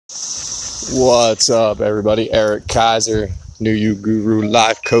What's up, everybody? Eric Kaiser, New You Guru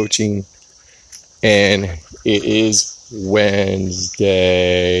Life Coaching, and it is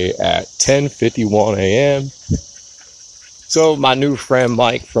Wednesday at 10:51 a.m. So my new friend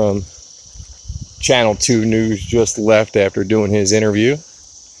Mike from Channel 2 News just left after doing his interview,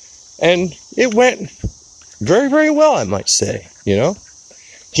 and it went very, very well, I might say.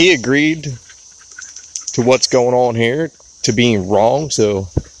 He agreed to what's going on here, to being wrong, so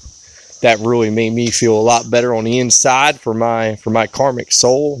that really made me feel a lot better on the inside for my karmic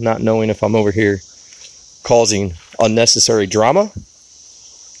soul, not knowing if I'm over here causing unnecessary drama.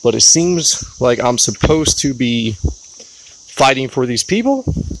 But it seems like I'm supposed to be fighting for these people,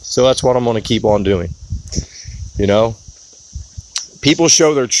 so that's what I'm going to keep on doing. People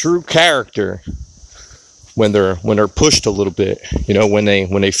show their true character when they're pushed a little bit. When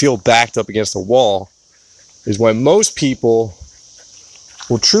they feel backed up against the wall is when most people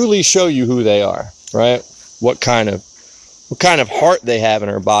will truly show you who they are, right? What kind of heart they have in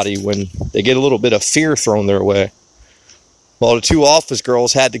their body when they get a little bit of fear thrown their way. Well, the two office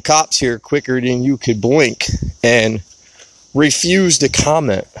girls had the cops here quicker than you could blink and refused to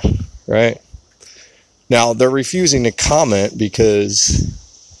comment, right? Now, they're refusing to comment because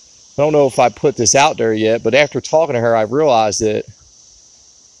I don't know if I put this out there yet, but after talking to her, I realized that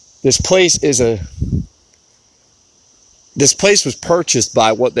this place was purchased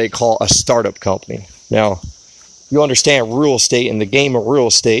by what they call a startup company. Now, you understand real estate and the game of real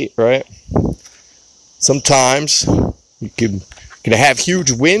estate, right? Sometimes you can have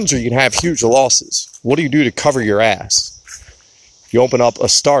huge wins or you can have huge losses. What do you do to cover your ass? You open up a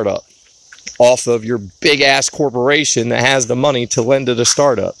startup off of your big ass corporation that has the money to lend to the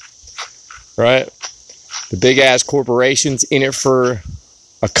startup, right? The big ass corporation's in it for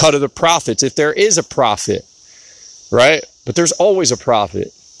a cut of the profits, if there is a profit, right? But there's always a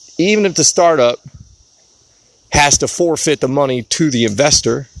profit. Even if the startup has to forfeit the money to the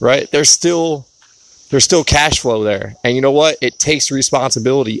investor, right? There's still cash flow there. And you know what? It takes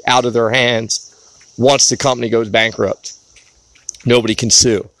responsibility out of their hands once the company goes bankrupt. Nobody can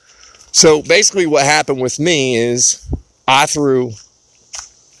sue. So basically what happened with me is I threw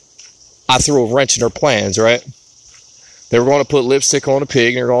a wrench in their plans, right? They were going to put lipstick on a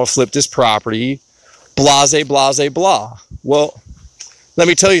pig and they're going to flip this property. Blase, blase, blah. Well, let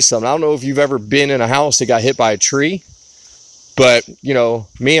me tell you something. I don't know if you've ever been in a house that got hit by a tree, but,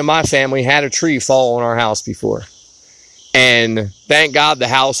 me and my family had a tree fall on our house before. And thank God the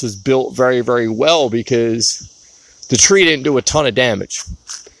house was built very, very well because the tree didn't do a ton of damage.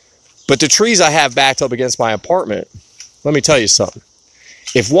 But the trees I have backed up against my apartment, let me tell you something.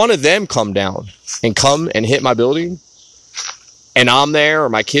 If one of them come down and hit my building, and I'm there or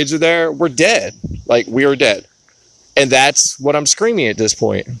my kids are there, we're dead. Like, we are dead. And that's what I'm screaming at this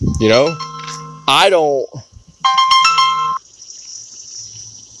point. I don't...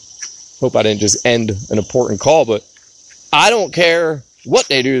 Hope I didn't just end an important call, but I don't care what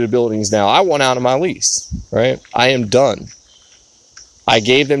they do to the buildings now. I want out of my lease, right? I am done. I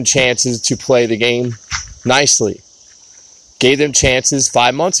gave them chances to play the game nicely. Gave them chances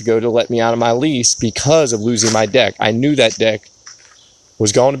 5 months ago to let me out of my lease because of losing my deck. I knew that deck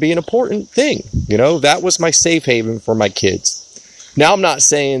was going to be an important thing. That was my safe haven for my kids. Now, I'm not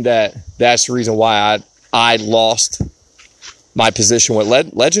saying that that's the reason why I lost my position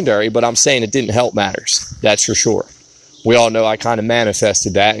with Legendary, but I'm saying it didn't help matters. That's for sure. We all know I kind of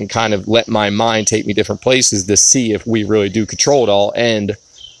manifested that and kind of let my mind take me different places to see if we really do control it all. And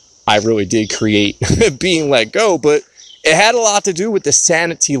I really did create being let go, but it had a lot to do with the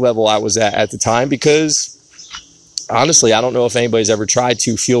sanity level I was at the time because honestly, I don't know if anybody's ever tried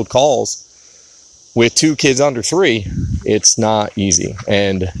to field calls with 2 kids under 3. It's not easy.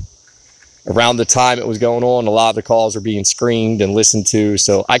 And around the time it was going on, a lot of the calls were being screened and listened to.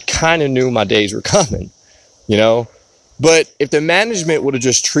 So I kind of knew my days were coming, But if the management would have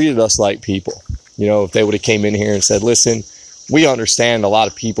just treated us like people, if they would have came in here and said, listen, we understand a lot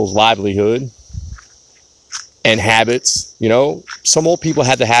of people's livelihood and habits. Some old people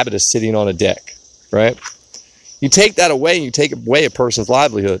had the habit of sitting on a deck, right? You take that away, and you take away a person's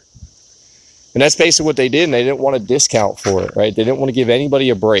livelihood. And that's basically what they did, and they didn't want a discount for it, right? They didn't want to give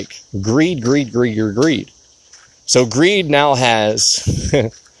anybody a break. Greed, greed, greed, greed. So greed now has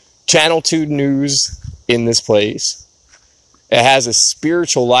Channel 2 News in this place. It has a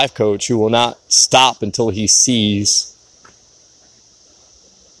spiritual life coach who will not stop until he sees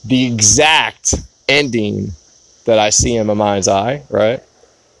the exact ending that I see in my mind's eye, right?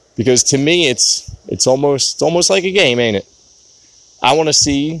 Because to me, it's almost like a game, ain't it? I want to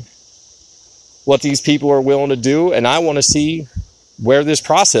see what these people are willing to do, and I want to see where this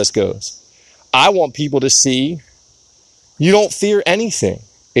process goes. I want people to see you don't fear anything.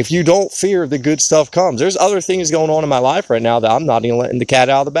 If you don't fear, the good stuff comes. There's other things going on in my life right now that I'm not even letting the cat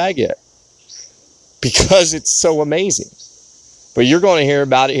out of the bag yet, because it's so amazing. But you're going to hear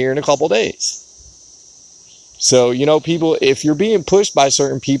about it here in a couple days. So, people, if you're being pushed by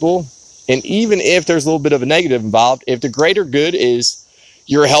certain people, and even if there's a little bit of a negative involved, if the greater good is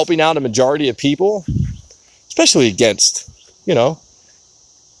you're helping out a majority of people, especially against,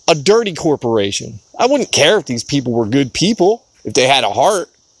 a dirty corporation. I wouldn't care if these people were good people, if they had a heart.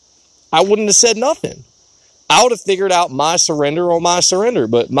 I wouldn't have said nothing. I would have figured out my surrender on my surrender,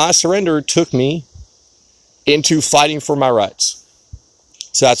 but my surrender took me into fighting for my rights.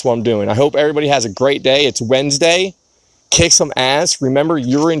 So that's what I'm doing. I hope everybody has a great day. It's Wednesday. Kick some ass. Remember,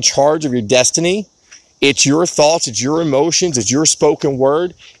 you're in charge of your destiny. It's your thoughts. It's your emotions. It's your spoken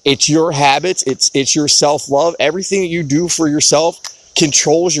word. It's your habits. It's your self-love. Everything that you do for yourself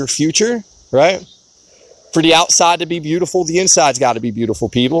controls your future, right? For the outside to be beautiful, the inside's got to be beautiful,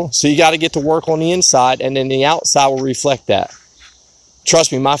 people. So you got to get to work on the inside, and then the outside will reflect that.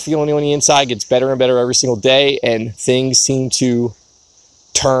 Trust me, my feeling on the inside gets better and better every single day, and things seem to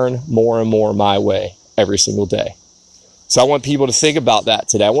turn more and more my way every single day. So I want people to think about that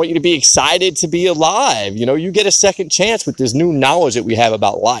today. I want you to be excited to be alive. You get a second chance with this new knowledge that we have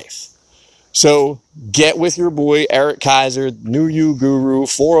about life. So get with your boy, Eric Kaiser, New You Guru,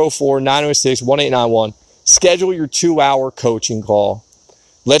 404-906-1891. Schedule your 2-hour coaching call.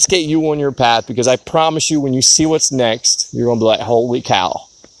 Let's get you on your path, because I promise you, when you see what's next, you're going to be like, holy cow,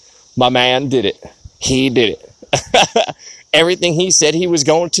 my man did it. He did it. Everything he said he was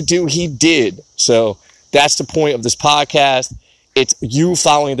going to do, he did. So that's the point of this podcast. It's you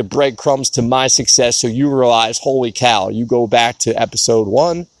following the breadcrumbs to my success, so you realize, holy cow, you go back to episode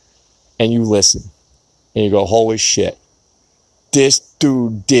 1 and you listen and you go, holy shit, this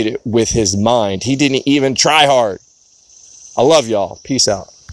dude did it with his mind. He didn't even try hard. I love y'all. Peace out.